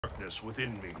darkness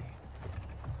within me.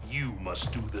 You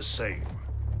must do the same.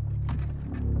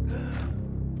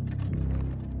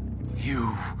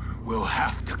 You will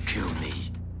have to kill me.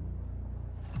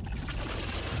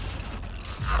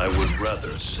 I would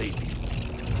rather save you.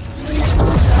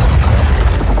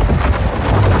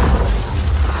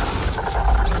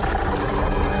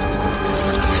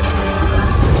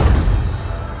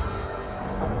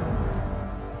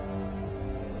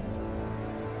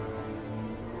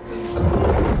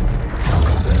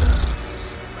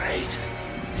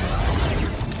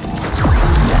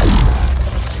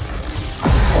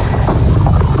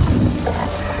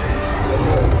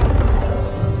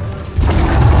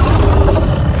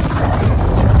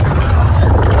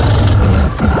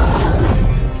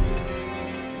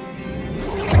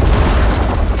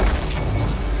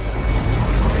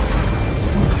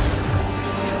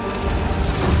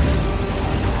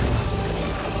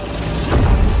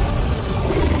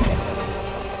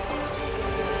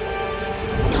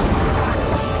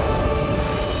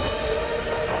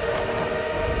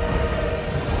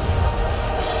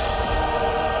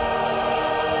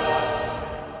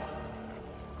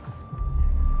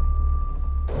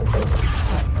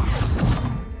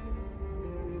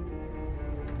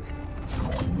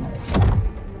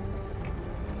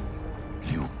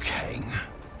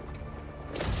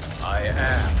 I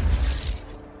am.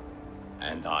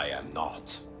 And I am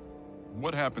not.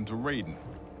 What happened to Raiden?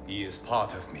 He is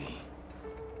part of me,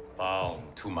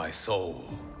 bound to my soul.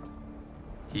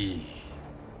 He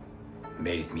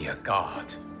made me a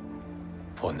god.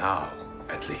 For now,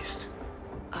 at least.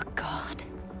 A god?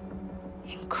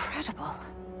 Incredible.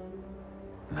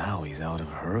 Now he's out of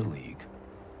her league.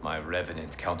 My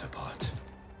revenant counterpart.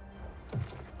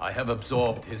 I have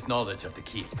absorbed his knowledge of the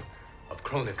Keep, of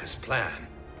Kronika's plan.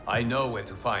 I know where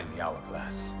to find the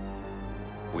Hourglass.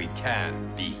 We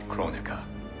can beat Kronika.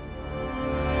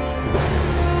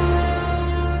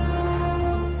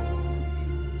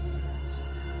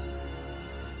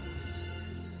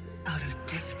 Out of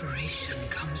desperation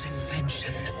comes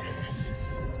invention.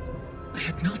 I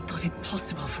had not thought it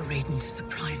possible for Raiden to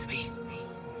surprise me.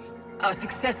 Our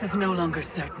success is no longer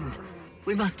certain.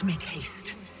 We must make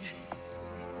haste.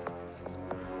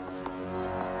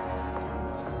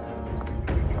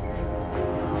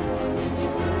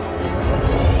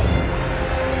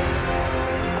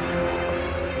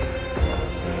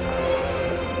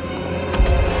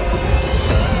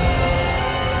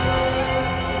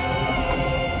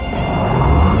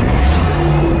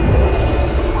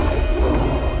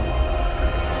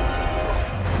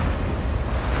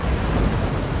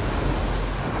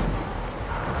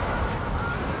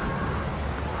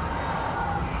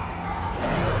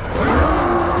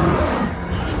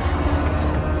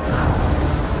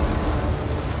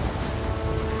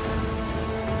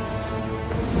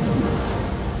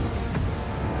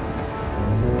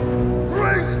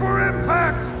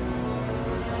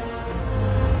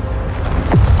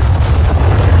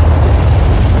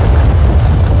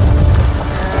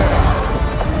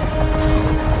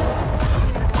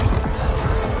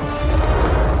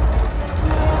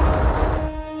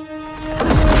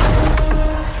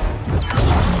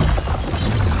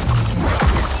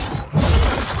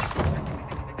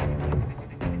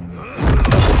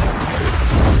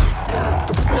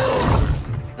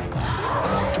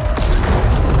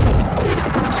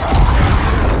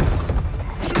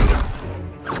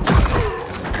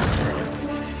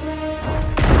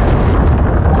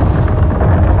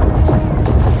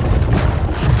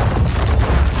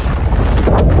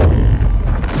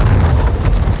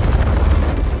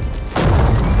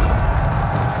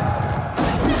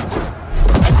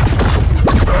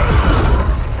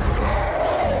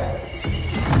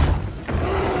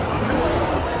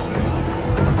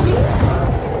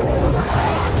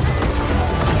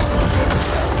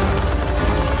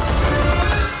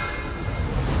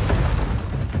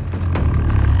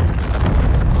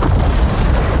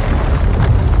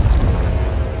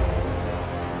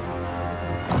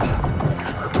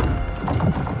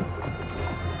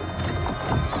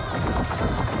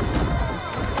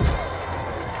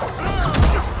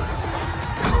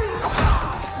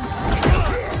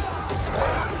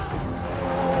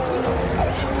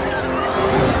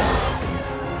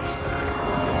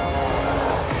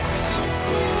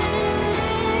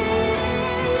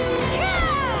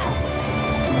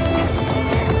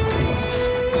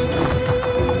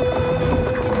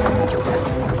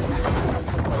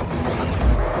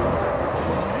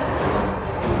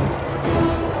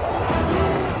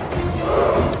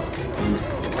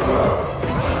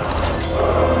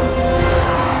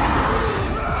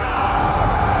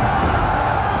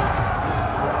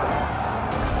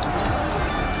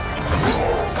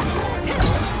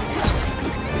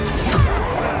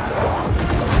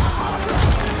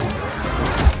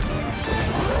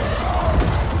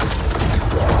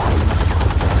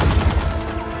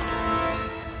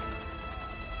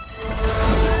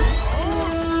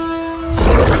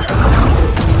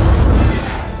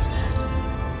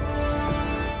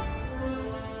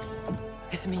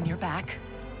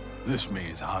 This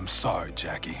means I'm sorry,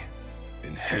 Jackie.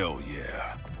 And hell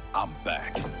yeah, I'm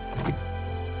back.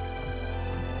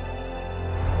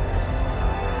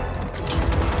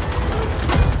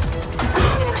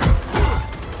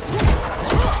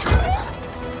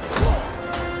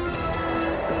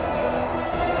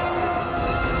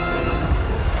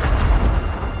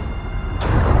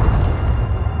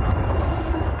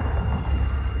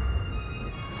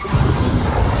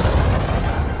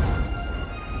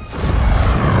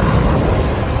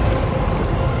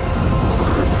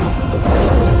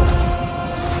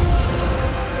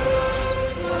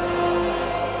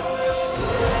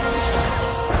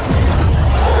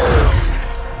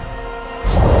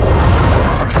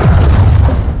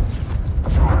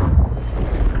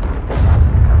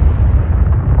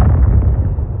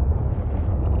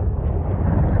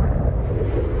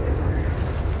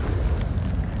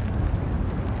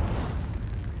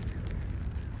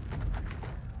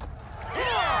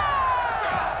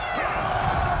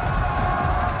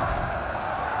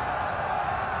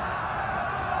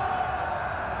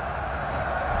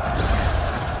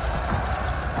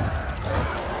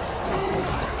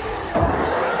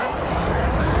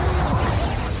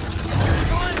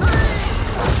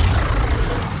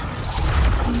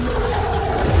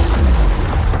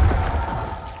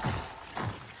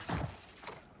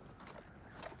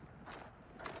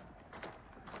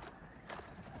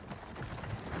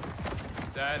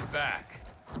 Stand back.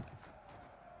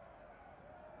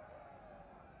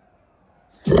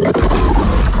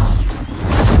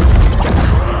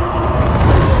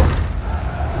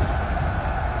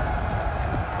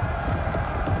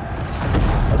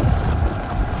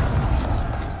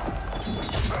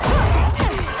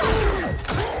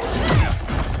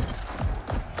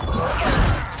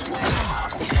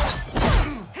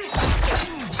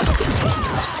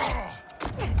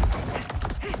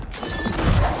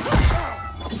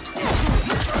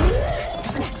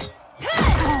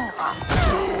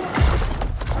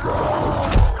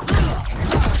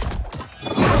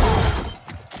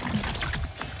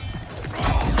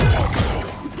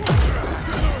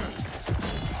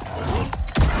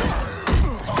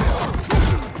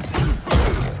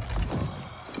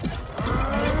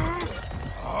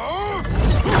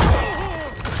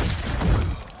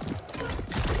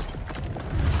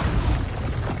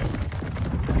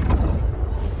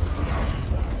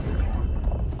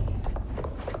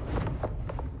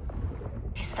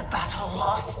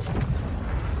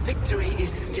 Victory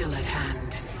is still at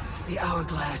hand. The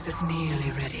hourglass is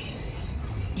nearly ready.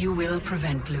 You will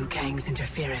prevent Liu Kang's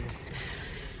interference,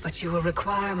 but you will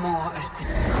require more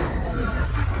assistance.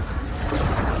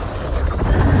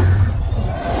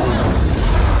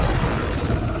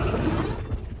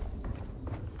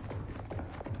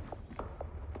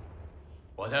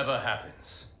 Whatever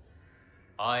happens,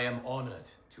 I am honored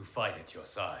to fight at your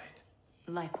side.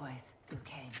 Likewise, Liu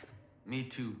Kang. Me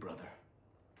too, brother.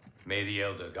 May the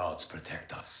Elder Gods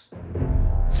protect us.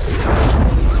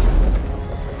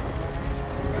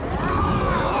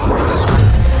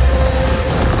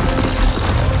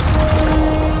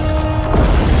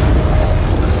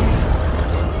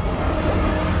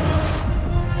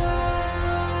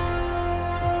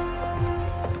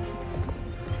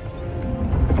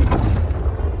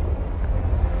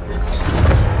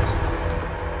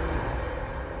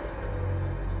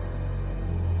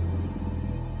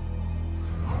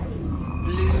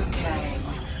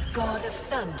 God of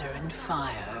thunder and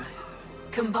fire.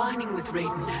 Combining with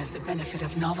Raiden has the benefit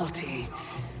of novelty,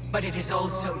 but it is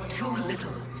also too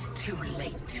little, too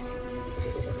late.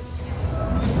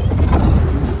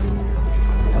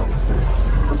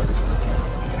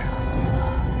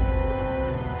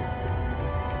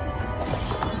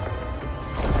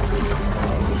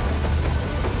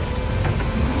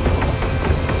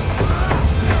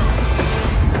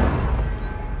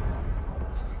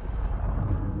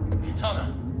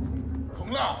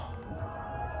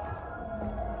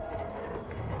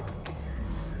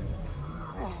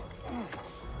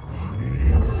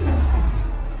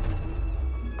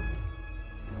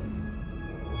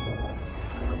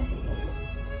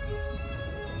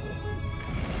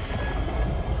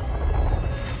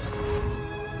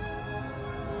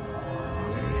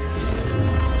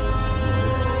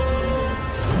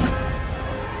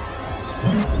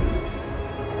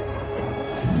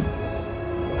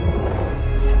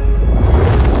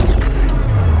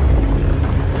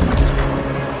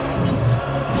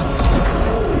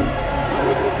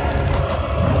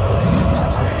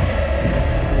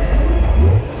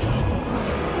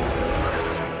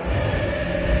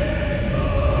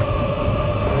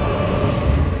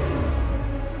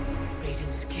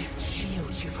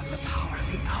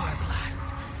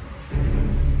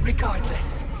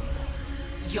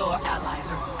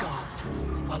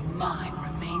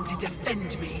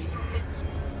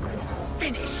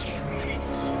 finish him!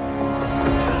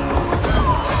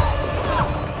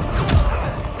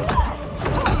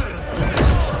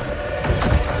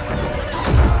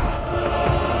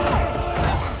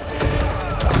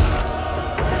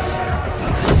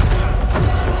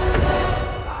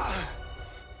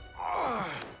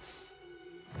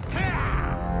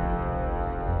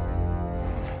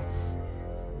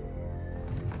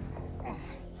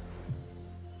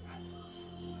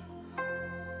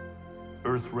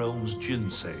 Earthrealm's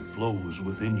Jinsei flows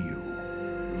within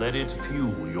you. Let it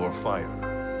fuel your fire.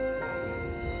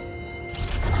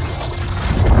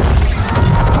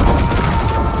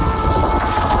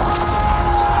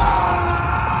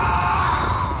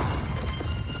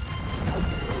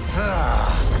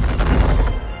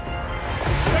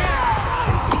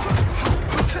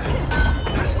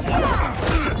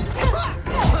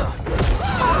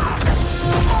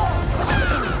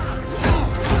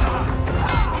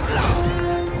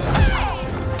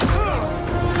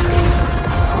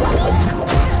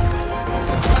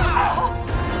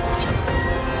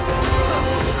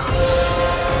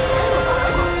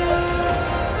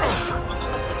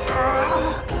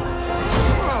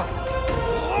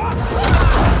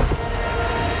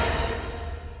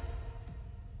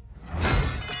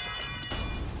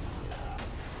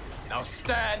 Now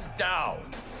stand down.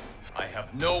 I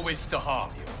have no wish to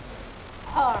harm you.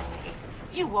 Harm me?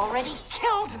 You already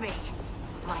killed me!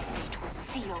 My fate was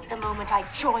sealed the moment I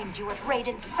joined you at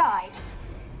Raiden's side.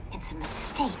 It's a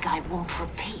mistake I won't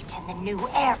repeat in the new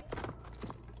era.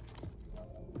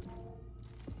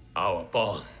 Our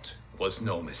bond was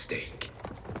no mistake.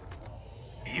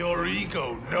 Your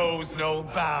ego knows no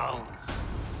bounds.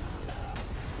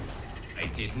 I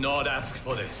did not ask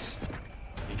for this.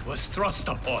 It was thrust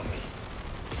upon me.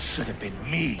 It should have been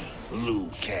me, Liu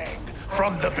Kang,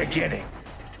 from the beginning.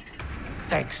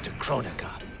 Thanks to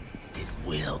Kronika, it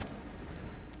will.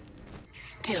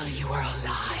 Still you are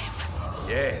alive.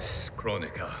 Yes,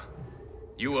 Kronika.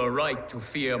 You were right to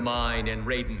fear mine and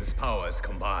Raiden's powers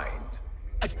combined.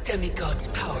 A demigod's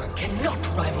power cannot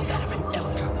rival that of an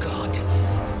elder god.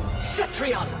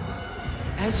 Cetrion!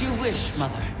 As you wish,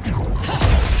 Mother.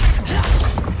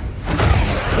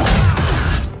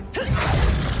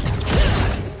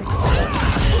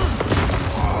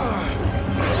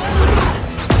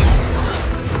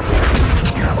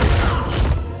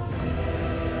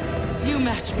 You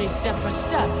match me step for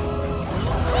step.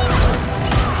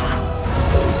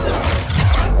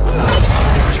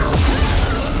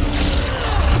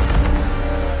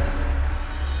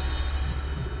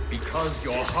 Because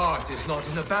your heart is not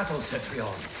in the battle,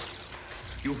 Cetrion.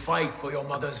 You fight for your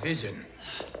mother's vision.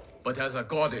 But as a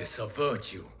goddess of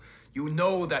virtue, you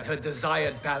know that her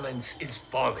desired balance is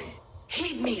folly.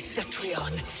 Heed me,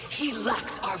 Cetrion. He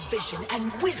lacks our vision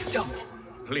and wisdom.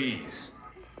 Please.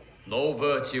 No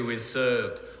virtue is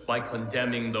served by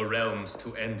condemning the realms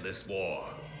to endless war.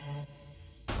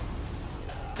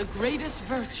 The greatest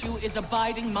virtue is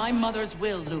abiding my mother's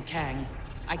will, Liu Kang.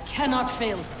 I cannot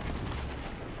fail her.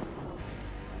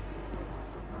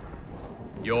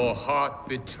 Your heart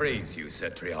betrays you,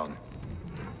 Cetrion.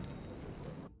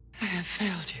 I have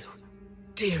failed you.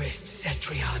 Dearest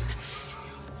Cetrion,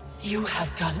 you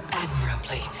have done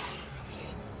admirably.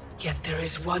 Yet there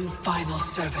is one final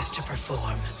service to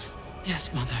perform.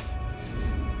 Yes, Mother.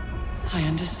 I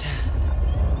understand.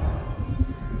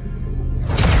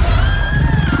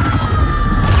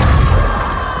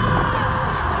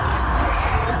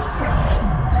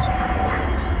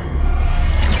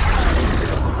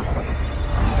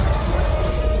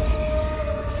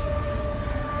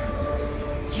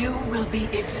 You will be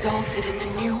exalted in the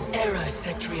new era,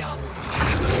 Cetrion.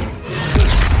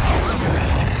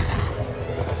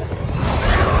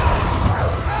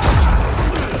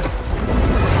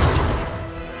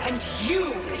 And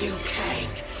you, Liu Kang,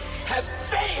 have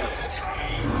failed!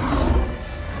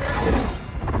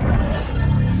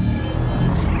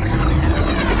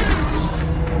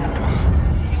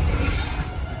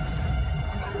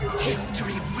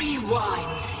 History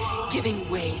rewinds, giving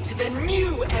way to the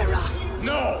new era!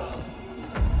 No!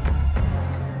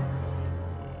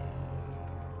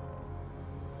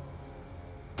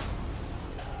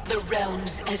 The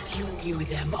realms as you knew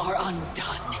them are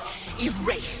undone,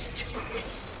 erased.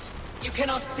 You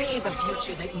cannot save a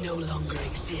future that no longer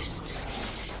exists.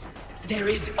 There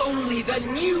is only the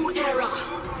new era!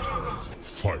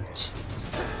 Fight.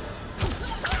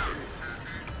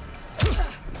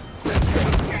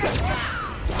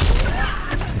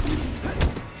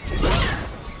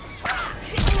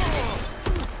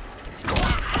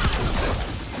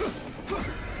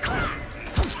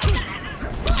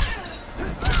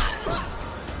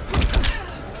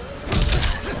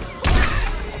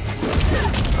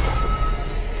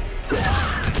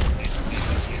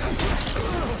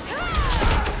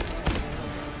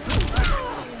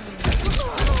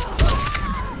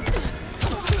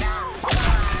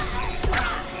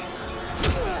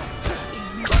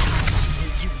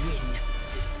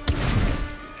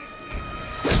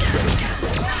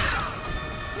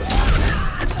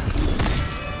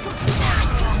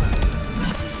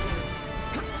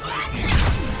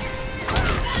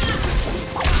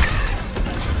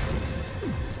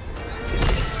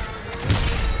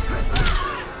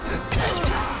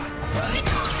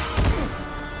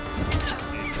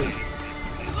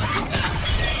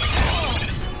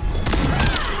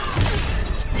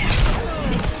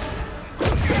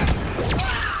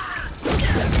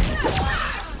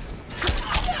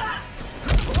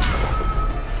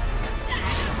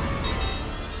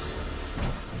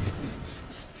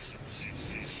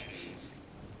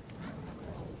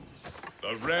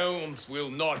 The realms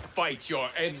will not fight your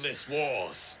endless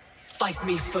wars. Fight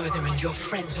me further and your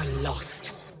friends are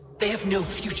lost. They have no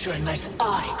future unless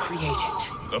I create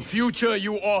it. The future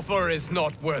you offer is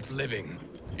not worth living.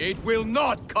 It will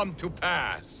not come to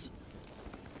pass.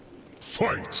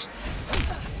 Fight!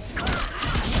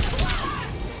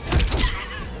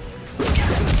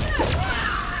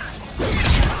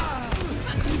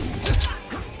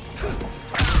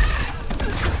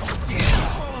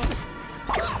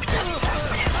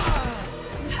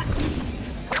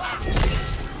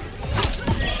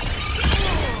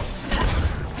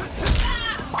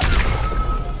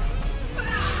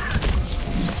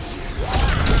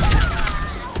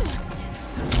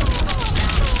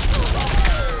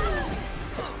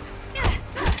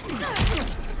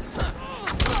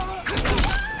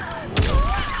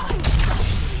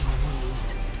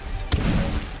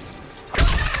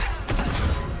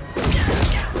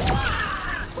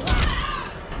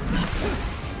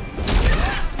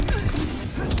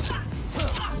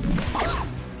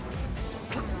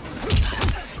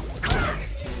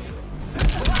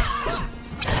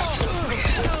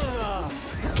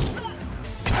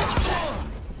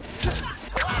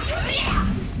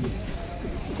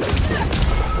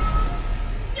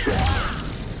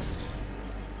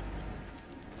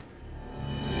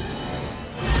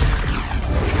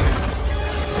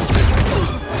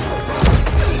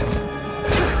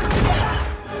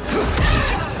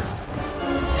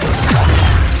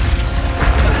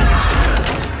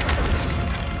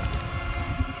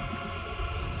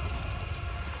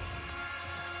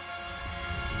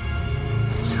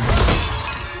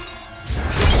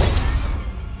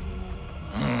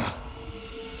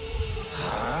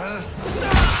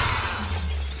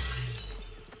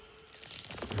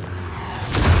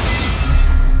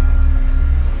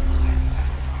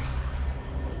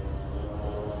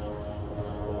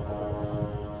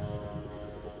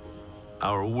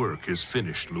 Our work is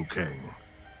finished, Liu Kang.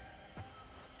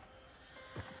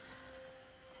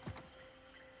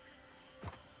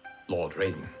 Lord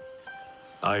Raiden.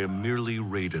 I am merely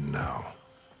Raiden now.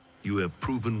 You have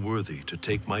proven worthy to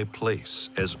take my place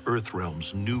as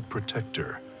Earthrealm's new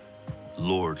protector,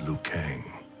 Lord Liu Kang.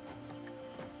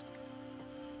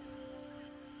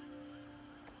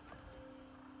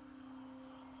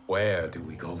 Where do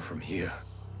we go from here?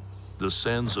 The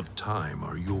sands of time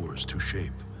are yours to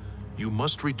shape. You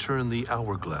must return the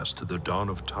hourglass to the dawn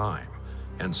of time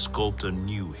and sculpt a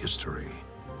new history.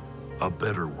 A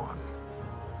better one.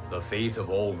 The fate of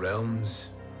all realms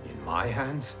in my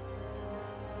hands?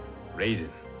 Raiden,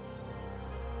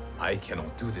 I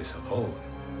cannot do this alone.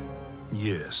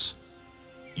 Yes.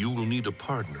 You will need a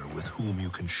partner with whom you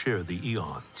can share the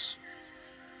eons.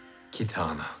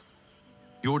 Kitana.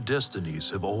 Your destinies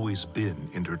have always been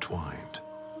intertwined.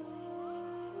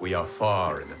 We are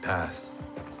far in the past,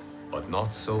 but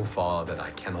not so far that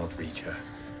I cannot reach her.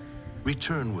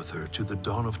 Return with her to the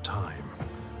dawn of time.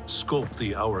 Sculpt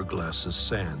the hourglass's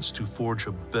sands to forge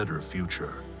a better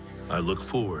future. I look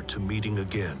forward to meeting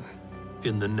again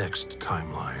in the next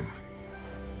timeline.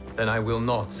 Then I will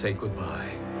not say goodbye.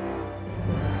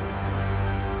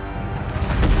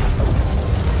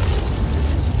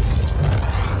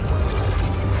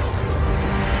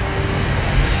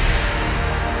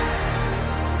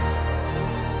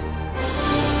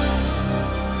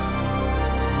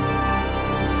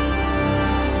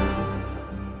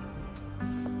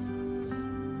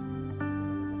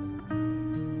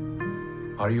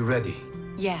 Are you ready?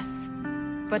 Yes.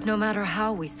 But no matter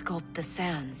how we sculpt the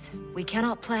sands, we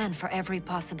cannot plan for every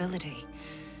possibility.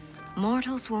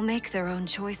 Mortals will make their own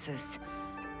choices.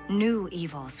 New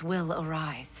evils will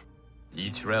arise.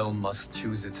 Each realm must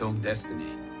choose its own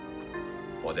destiny.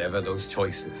 Whatever those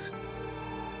choices,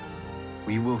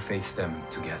 we will face them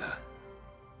together.